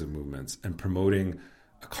those kinds of movements and promoting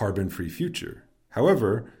a carbon-free future.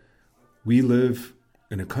 However, we live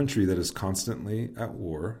in a country that is constantly at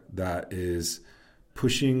war, that is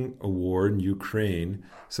pushing a war in Ukraine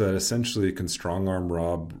so that essentially it can strong-arm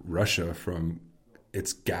rob Russia from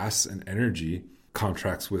its gas and energy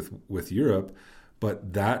contracts with Europe.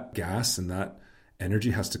 But that gas and that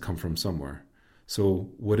energy has to come from somewhere.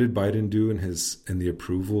 So what did Biden do in the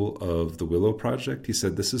approval of the Willow Project? He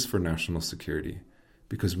said, this is for national security,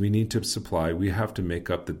 because we need to supply, we have to make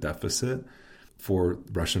up the deficit for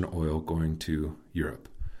Russian oil going to Europe,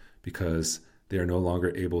 because they are no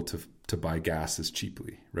longer able to buy gas as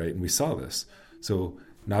cheaply, right? And we saw this. So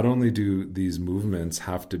not only do these movements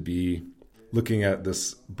have to be looking at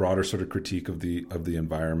this broader sort of critique of the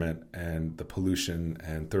environment and the pollution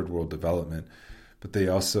and third world development, but they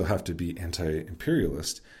also have to be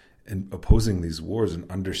anti-imperialist and opposing these wars and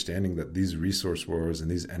understanding that these resource wars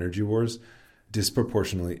and these energy wars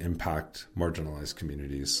disproportionately impact marginalized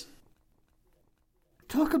communities.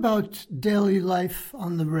 Talk about daily life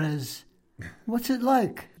on the res. What's it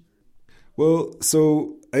like? Well,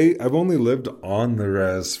 so I've only lived on the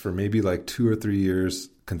res for maybe 2 or 3 years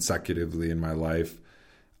consecutively in my life.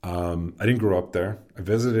 I didn't grow up there. I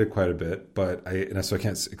visited quite a bit, but so I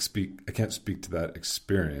can't speak to that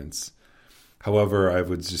experience. However, I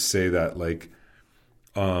would just say that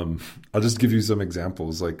I'll just give you some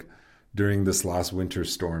examples. During this last winter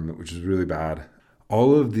storm, which was really bad,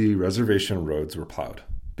 all of the reservation roads were plowed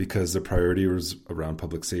because the priority was around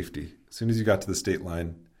public safety. As soon as you got to the state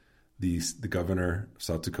line, the governor of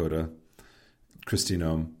South Dakota, Kristi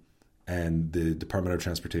Noem, and the Department of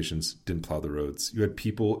Transportations didn't plow the roads. You had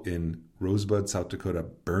people in Rosebud, South Dakota,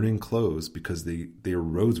 burning clothes because their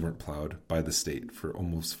roads weren't plowed by the state for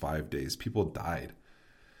almost 5 days. People died.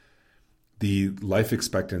 The life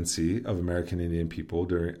expectancy of American Indian people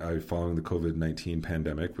following the COVID-19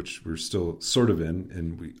 pandemic, which we're still sort of in,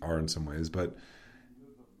 and we are in some ways, but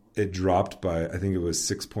it dropped by, I think it was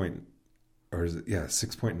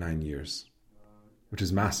 6.9 years, which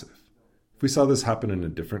is massive. If we saw this happen in a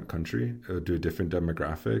different country, to a different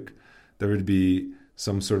demographic, there would be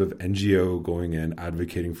some sort of NGO going in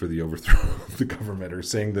advocating for the overthrow of the government or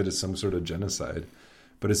saying that it's some sort of genocide.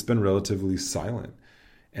 But it's been relatively silent.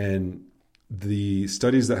 And the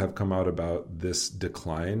studies that have come out about this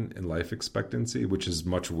decline in life expectancy, which is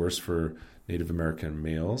much worse for Native American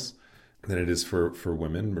males than it is for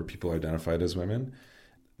women or people identified as women,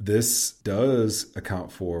 this does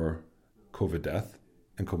account for COVID death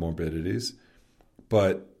and comorbidities,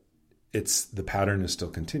 but the pattern is still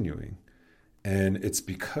continuing. And it's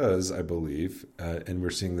because, I believe, and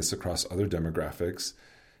we're seeing this across other demographics,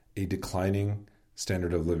 a declining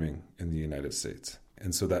standard of living in the United States.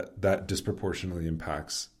 And so that disproportionately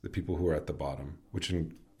impacts the people who are at the bottom, which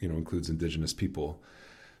includes Indigenous people.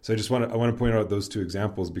 So I want to point out those two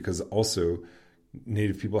examples because also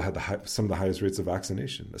Native people had some of the highest rates of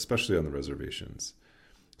vaccination, especially on the reservations.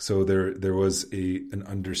 So there was an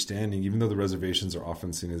understanding, even though the reservations are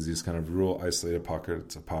often seen as these kind of rural, isolated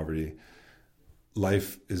pockets of poverty,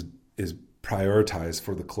 life is prioritized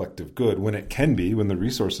for the collective good when it can be, when the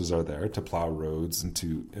resources are there to plow roads and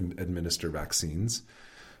to administer vaccines.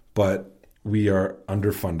 But we are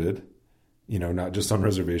underfunded, not just on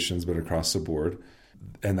reservations, but across the board.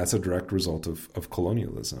 And that's a direct result of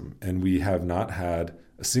colonialism. And we have not had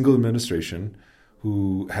a single administration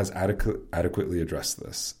who has adequately addressed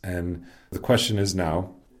this. And the question is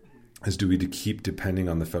now, do we keep depending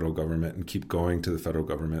on the federal government and keep going to the federal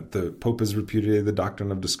government? The Pope has repudiated the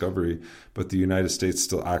doctrine of discovery, but the United States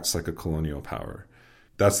still acts like a colonial power.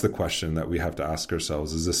 That's the question that we have to ask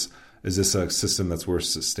ourselves. Is this a system that's worth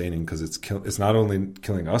sustaining? Because it's not only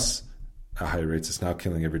killing us at high rates, it's now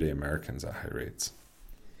killing everyday Americans at high rates.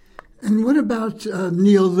 And what about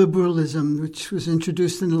neoliberalism, which was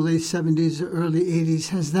introduced in the late 70s or early 80s?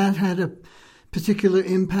 Has that had a particular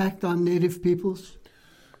impact on Native peoples?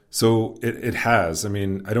 So it has. I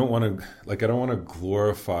mean, I don't want to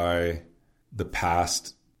glorify the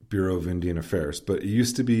past Bureau of Indian Affairs, but it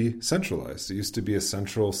used to be centralized. It used to be a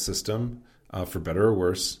central system, for better or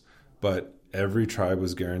worse, but every tribe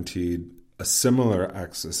was guaranteed a similar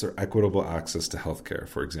access or equitable access to healthcare,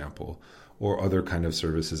 for example, or other kind of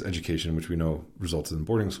services, education, which we know resulted in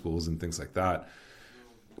boarding schools and things like that.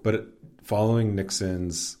 But following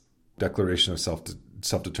Nixon's declaration of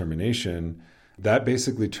self-determination, that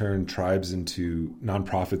basically turned tribes into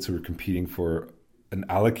nonprofits who were competing for an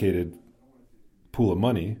allocated pool of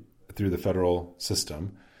money through the federal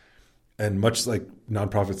system. And much like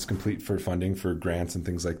nonprofits compete for funding for grants and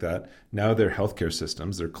things like that, now their healthcare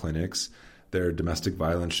systems, their clinics, their domestic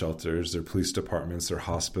violence shelters, their police departments, their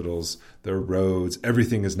hospitals, their roads,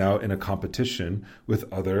 everything is now in a competition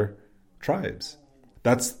with other tribes.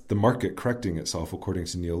 That's the market correcting itself according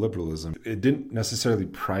to neoliberalism. It didn't necessarily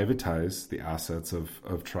privatize the assets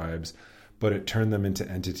of tribes, but it turned them into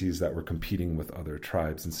entities that were competing with other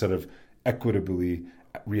tribes instead of equitably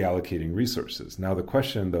reallocating resources. Now the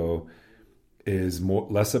question, though, is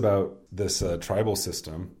less about this tribal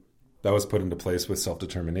system that was put into place with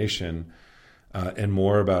self-determination and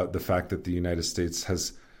more about the fact that the United States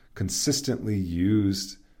has consistently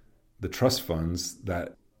used the trust funds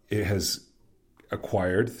that it has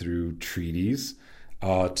acquired through treaties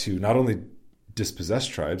to not only dispossess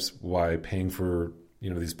tribes by paying for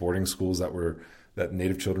these boarding schools that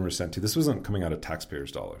Native children were sent to. This wasn't coming out of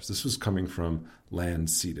taxpayers' dollars. This was coming from land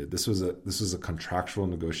ceded. This was a contractual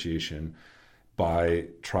negotiation by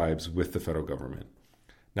tribes with the federal government.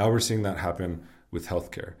 Now we're seeing that happen with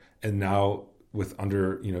healthcare, and now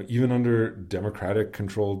even under Democratic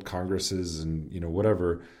controlled Congresses and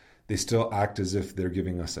whatever, they still act as if they're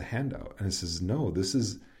giving us a handout. And it says, no, this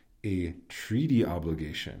is a treaty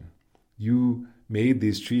obligation. You made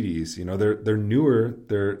these treaties, they're newer,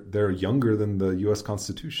 they're younger than the U.S.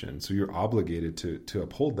 Constitution. So you're obligated to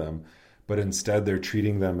uphold them. But instead they're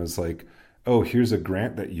treating them as like, oh, here's a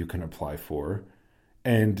grant that you can apply for.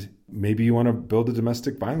 And maybe you want to build a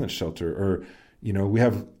domestic violence shelter, or, we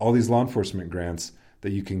have all these law enforcement grants that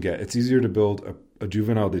you can get. It's easier to build a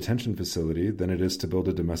juvenile detention facility than it is to build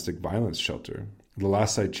a domestic violence shelter. The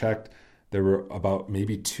last I checked, there were about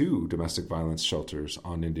maybe 2 domestic violence shelters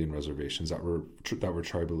on Indian reservations that were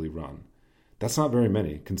tribally run. That's not very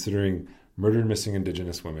many, considering murdered missing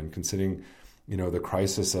Indigenous women, considering, the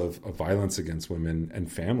crisis of violence against women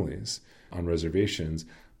and families on reservations,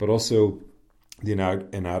 but also the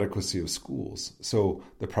inadequacy of schools. So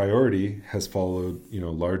the priority has followed,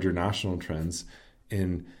 larger national trends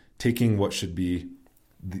in taking what should be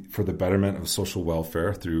for the betterment of social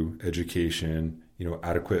welfare through education,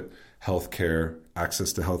 adequate health care,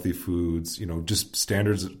 access to healthy foods, just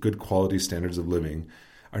standards, good quality standards of living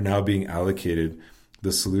are now being allocated.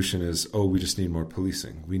 The solution is, we just need more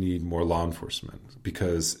policing. We need more law enforcement,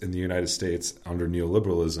 because in the United States, under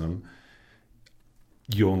neoliberalism,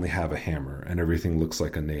 you only have a hammer and everything looks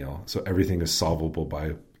like a nail. So everything is solvable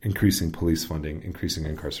by increasing police funding, increasing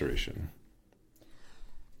incarceration.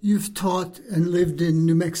 You've taught and lived in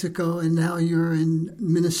New Mexico, and now you're in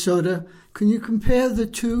Minnesota. Can you compare the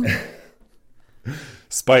two?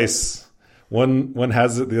 Spice. One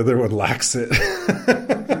has it, the other one lacks it.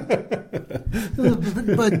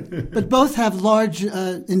 but both have large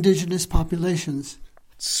indigenous populations.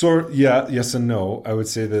 Yes and no. I would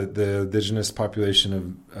say that the indigenous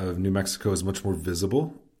population of New Mexico is much more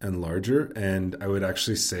visible and larger. And I would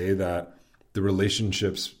actually say that the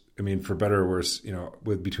relationships, for better or worse,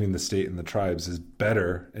 between the state and the tribes is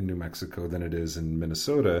better in New Mexico than it is in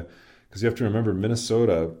Minnesota. Because you have to remember,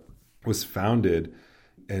 Minnesota was founded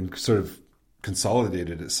and sort of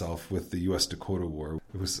consolidated itself with the U.S.-Dakota War.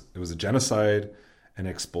 It was a genocide and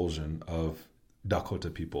expulsion of Dakota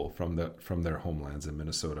people from their homelands in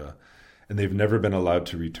Minnesota, and they've never been allowed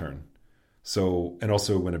to return. So, and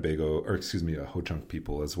also Ho-Chunk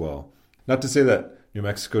people as well. Not to say that New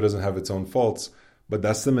Mexico doesn't have its own faults, but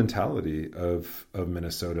that's the mentality of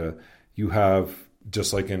Minnesota. You have,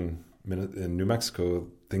 just like in New Mexico,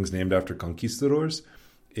 things named after conquistadors.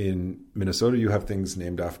 In Minnesota, you have things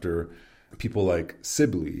named after people like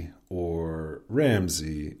Sibley or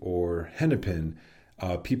Ramsey or Hennepin,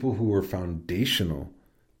 people who were foundational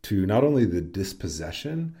to not only the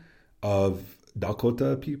dispossession of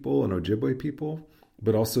Dakota people and Ojibwe people,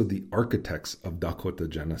 but also the architects of Dakota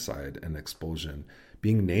genocide and expulsion,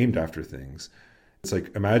 being named after things. It's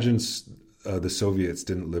like, imagine the Soviets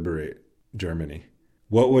didn't liberate Germany.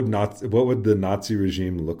 What would the Nazi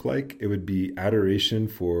regime look like? It would be adoration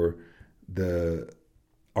for the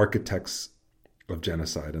architects of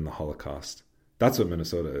genocide and the Holocaust. That's what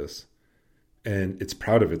Minnesota is. And it's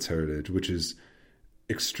proud of its heritage, which is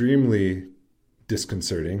extremely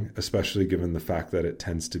disconcerting, especially given the fact that it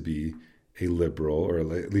tends to be a liberal, or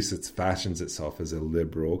at least it fashions itself as a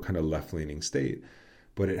liberal, kind of left-leaning state.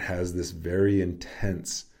 But it has this very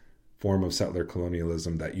intense form of settler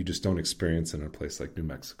colonialism that you just don't experience in a place like New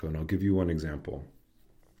Mexico. And I'll give you one example.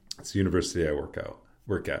 It's the university I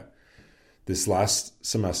work at. This last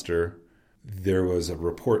semester, there was a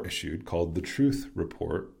report issued called the Truth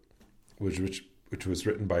Report, which was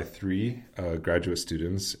written by three graduate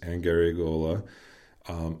students, Ann Garriguola,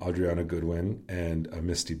 Adriana Goodwin, and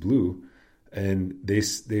Misty Blue. And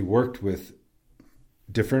they worked with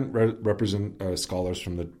different scholars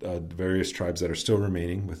from the various tribes that are still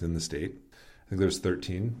remaining within the state. I think there's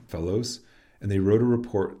 13 fellows. And they wrote a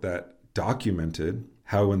report that documented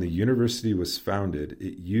how when the university was founded,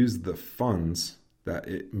 it used the funds that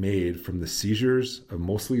it made from the seizures of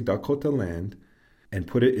mostly Dakota land and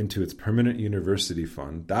put it into its permanent university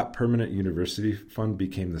fund. That permanent university fund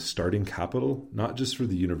became the starting capital, not just for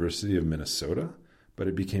the University of Minnesota, but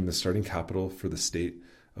it became the starting capital for the state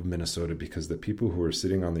of Minnesota, because the people who were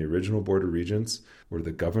sitting on the original Board of Regents were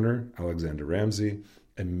the governor, Alexander Ramsey,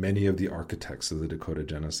 and many of the architects of the Dakota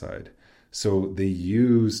genocide. So they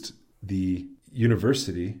used the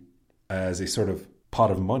university as a sort of pot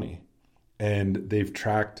of money. And they've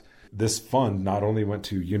tracked this fund not only went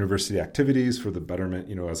to university activities for the betterment,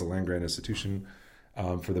 as a land-grant institution,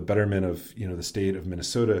 for the betterment of, the state of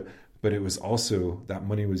Minnesota, but it was also, that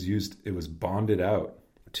money was used, it was bonded out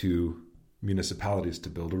to municipalities to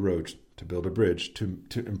build a road, to build a bridge, to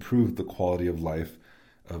improve the quality of life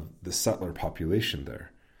of the settler population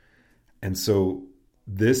there. And so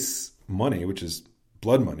this money, which is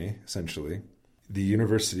blood money, essentially, the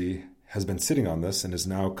university has been sitting on this and has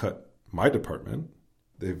now cut my department.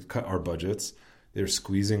 They've cut our budgets. They're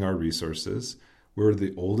squeezing our resources. We're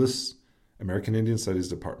the oldest American Indian Studies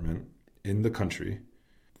department in the country.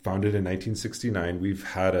 Founded in 1969, we've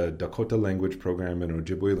had a Dakota language program and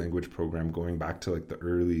Ojibwe language program going back to like the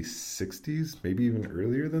early 60s, maybe even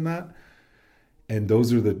earlier than that. And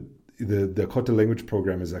those are the Dakota language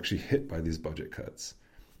program is actually hit by these budget cuts.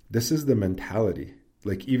 This is the mentality.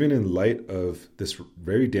 Like, even in light of this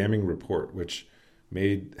very damning report, which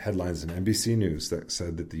made headlines in NBC News that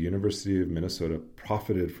said that the University of Minnesota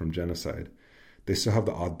profited from genocide, they still have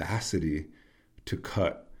the audacity to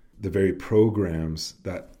cut the very programs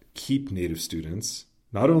that keep Native students,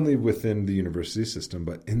 not only within the university system,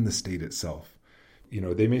 but in the state itself.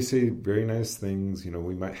 They may say very nice things.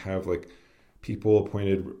 We might have like people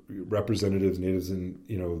appointed representatives, Natives in,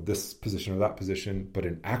 this position or that position. But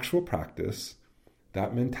in actual practice,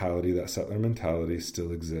 that mentality, that settler mentality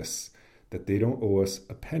still exists, that they don't owe us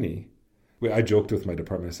a penny. I joked with my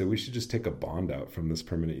department. I said, we should just take a bond out from this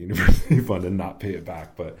permanent university fund and not pay it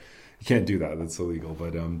back. But you can't do that. That's illegal.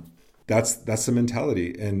 But that's the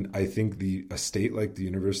mentality. And I think a state like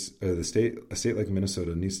a state like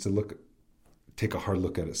Minnesota needs to take a hard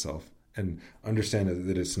look at itself and understand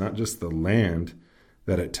that it's not just the land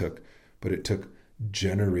that it took, but it took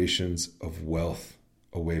generations of wealth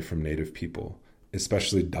away from Native people,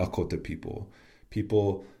 especially Dakota people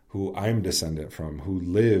who I'm descendant from, who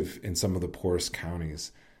live in some of the poorest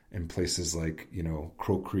counties in places like,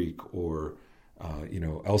 Crow Creek or,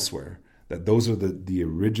 elsewhere. That those are the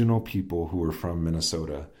original people who were from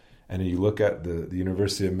Minnesota. And you look at the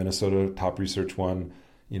University of Minnesota, top research one,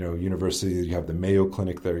 university, you have the Mayo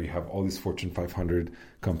Clinic there, you have all these Fortune 500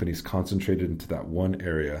 companies concentrated into that one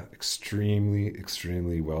area, extremely,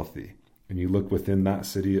 extremely wealthy. And you look within that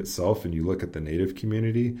city itself and you look at the Native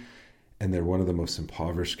community, and they're one of the most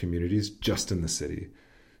impoverished communities just in the city.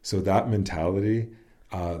 So that mentality,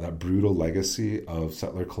 that brutal legacy of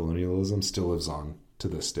settler colonialism still lives on to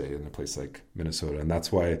this day in a place like Minnesota. And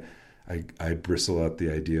that's why I bristle at the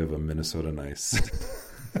idea of a Minnesota nice.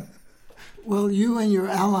 Well, you and your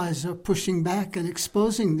allies are pushing back and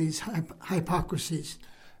exposing these hypocrisies.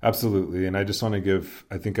 Absolutely. And I just want to give,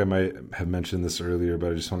 I think I might have mentioned this earlier,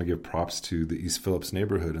 but I just want to give props to the East Phillips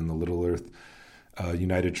neighborhood and the Little Earth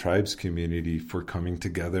United Tribes community for coming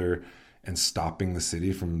together and stopping the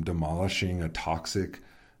city from demolishing a toxic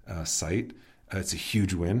site. It's a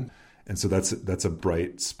huge win. And so that's a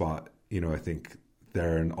bright spot, I think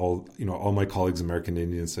there, and all my colleagues, American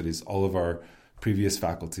Indian Studies, all of our previous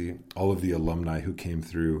faculty, all of the alumni who came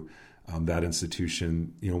through that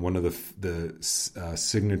institution. One of the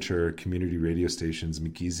signature community radio stations,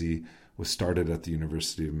 McKeezy, was started at the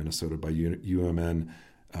University of Minnesota by UMN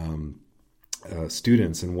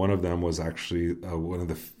students, and one of them was actually one of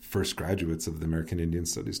the first graduates of the American Indian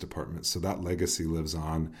Studies department. So that legacy lives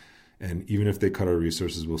on, and even if they cut our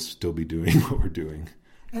resources, we'll still be doing what we're doing.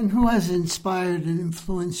 And who has inspired and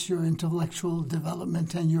influenced your intellectual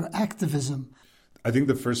development and your activism? I think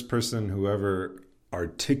the first person who ever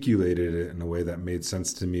articulated it in a way that made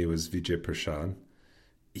sense to me was Vijay Prashad.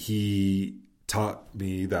 He taught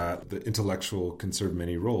me that the intellectual can serve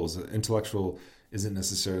many roles. The intellectual isn't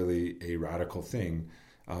necessarily a radical thing,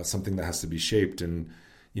 something that has to be shaped, and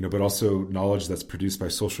but also knowledge that's produced by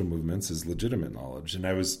social movements is legitimate knowledge. And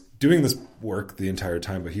I was doing this work the entire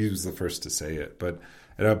time, but he was the first to say it. But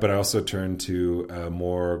I also turned to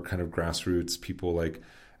more kind of grassroots people, like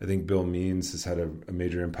I think Bill Means has had a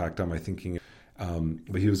major impact on my thinking.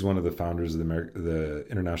 But he was one of the founders of the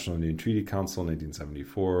International Indian Treaty Council in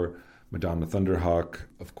 1974. Madonna Thunderhawk,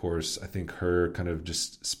 of course, I think her kind of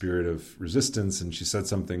just spirit of resistance. And she said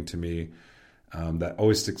something to me that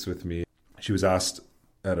always sticks with me. She was asked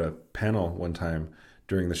at a panel one time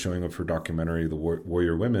during the showing of her documentary, The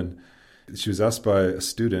Warrior Women. She was asked by a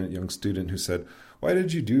young student who said, "Why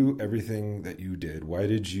did you do everything that you did? Why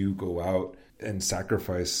did you go out and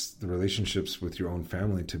sacrifice the relationships with your own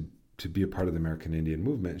family to be a part of the American Indian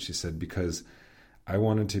movement?" And she said, "Because I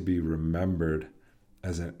wanted to be remembered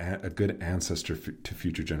as a good ancestor to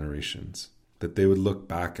future generations, that they would look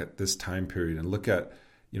back at this time period and look at,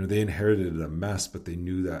 they inherited a mess, but they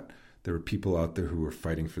knew that there were people out there who were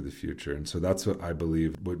fighting for the future." And so that's what I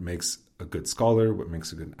believe, what makes a good scholar, what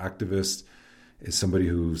makes a good activist, is somebody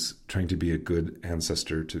who's trying to be a good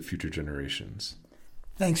ancestor to future generations.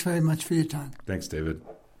 Thanks very much for your time. Thanks, David.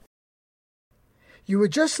 You were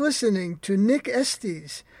just listening to Nick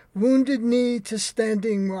Estes, Wounded Knee to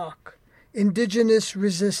Standing Rock, Indigenous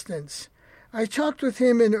Resistance. I talked with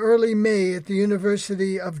him in early May at the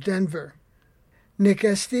University of Denver. Nick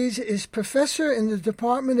Estes is professor in the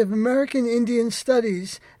Department of American Indian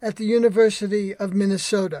Studies at the University of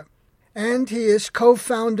Minnesota, and he is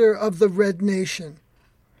co-founder of the Red Nation.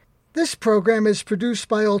 This program is produced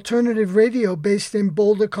by Alternative Radio based in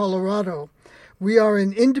Boulder, Colorado. We are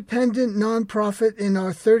an independent nonprofit in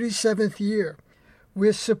our 37th year.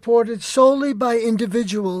 We're supported solely by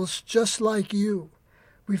individuals just like you.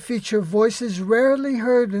 We feature voices rarely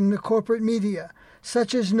heard in the corporate media,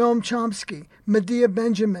 such as Noam Chomsky, Medea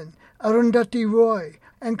Benjamin, Arundhati Roy,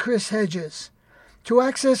 and Chris Hedges. To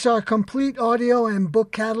access our complete audio and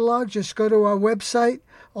book catalog, just go to our website,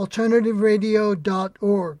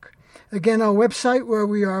 alternativeradio.org. Again, our website where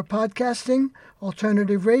we are podcasting,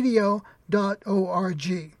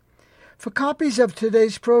 alternativeradio.org. For copies of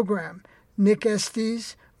today's program, Nick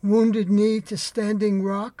Estes' Wounded Knee to Standing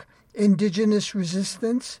Rock, Indigenous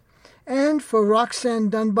Resistance, and for Roxanne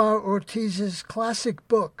Dunbar Ortiz's classic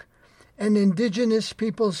book, An Indigenous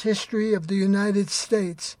People's History of the United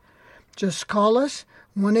States, just call us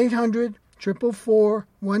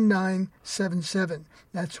 1-800-444-1977.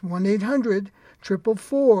 That's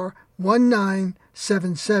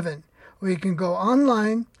 1-800-444-1977. Or you can go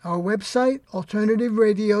online, our website,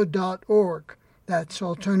 alternativeradio.org. That's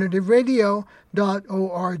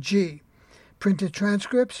alternativeradio.org. Printed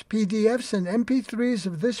transcripts, PDFs, and MP3s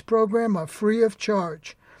of this program are free of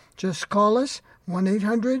charge. Just call us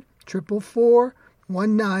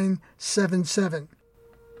 1-800-444-1977.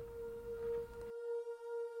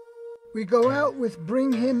 We go out with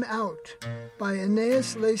Bring Him Out by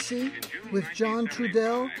Aeneas Lacy with John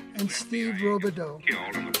Trudell and Steve Robideau.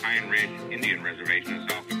 Killed on the Pine Ridge Indian Reservation in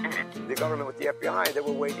South Dakota. The government with the FBI, they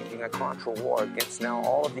were waging a contra war against now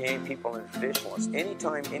all of the AIM people and traditionalists.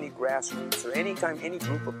 Anytime any grassroots or anytime any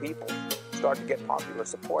group of people start to get popular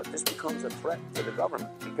support, this becomes a threat to the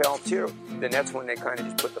government. In Peltier, then that's when they kind of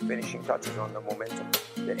just put the finishing touches on the momentum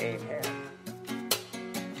that AIM had.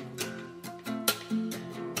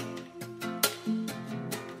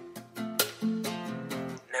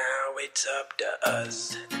 It's up to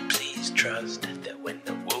us, and please trust that when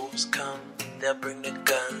the wolves come, they'll bring the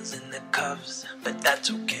guns and the cuffs, but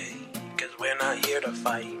that's okay, cause we're not here to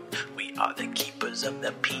fight. We are the keepers of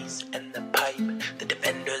the peace and the pipe, the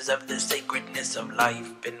defenders of the sacredness of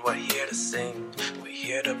life, and we're here to sing. We're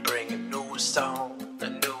here to bring a new song, a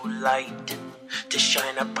new light, to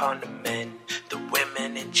shine upon the men, the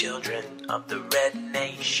women and children of the Red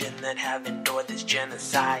Nation that have endured this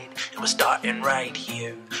genocide. And we're starting right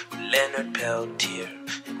here with Leonard Peltier,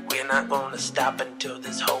 and we're not gonna stop until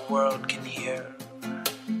this whole world can hear.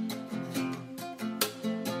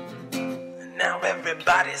 And now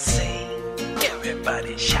everybody sing,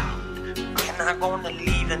 everybody shout. We're not gonna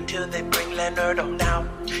leave until they bring Leonard on out.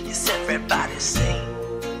 Yes, everybody sing,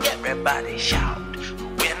 everybody shout.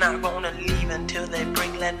 We're not gonna leave until they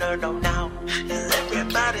bring Leonard on out. Yes,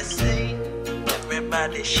 everybody sing,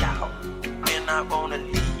 everybody shout. We're not gonna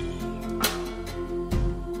leave.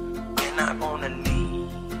 We're not gonna leave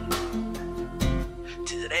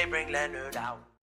till they bring Leonard out.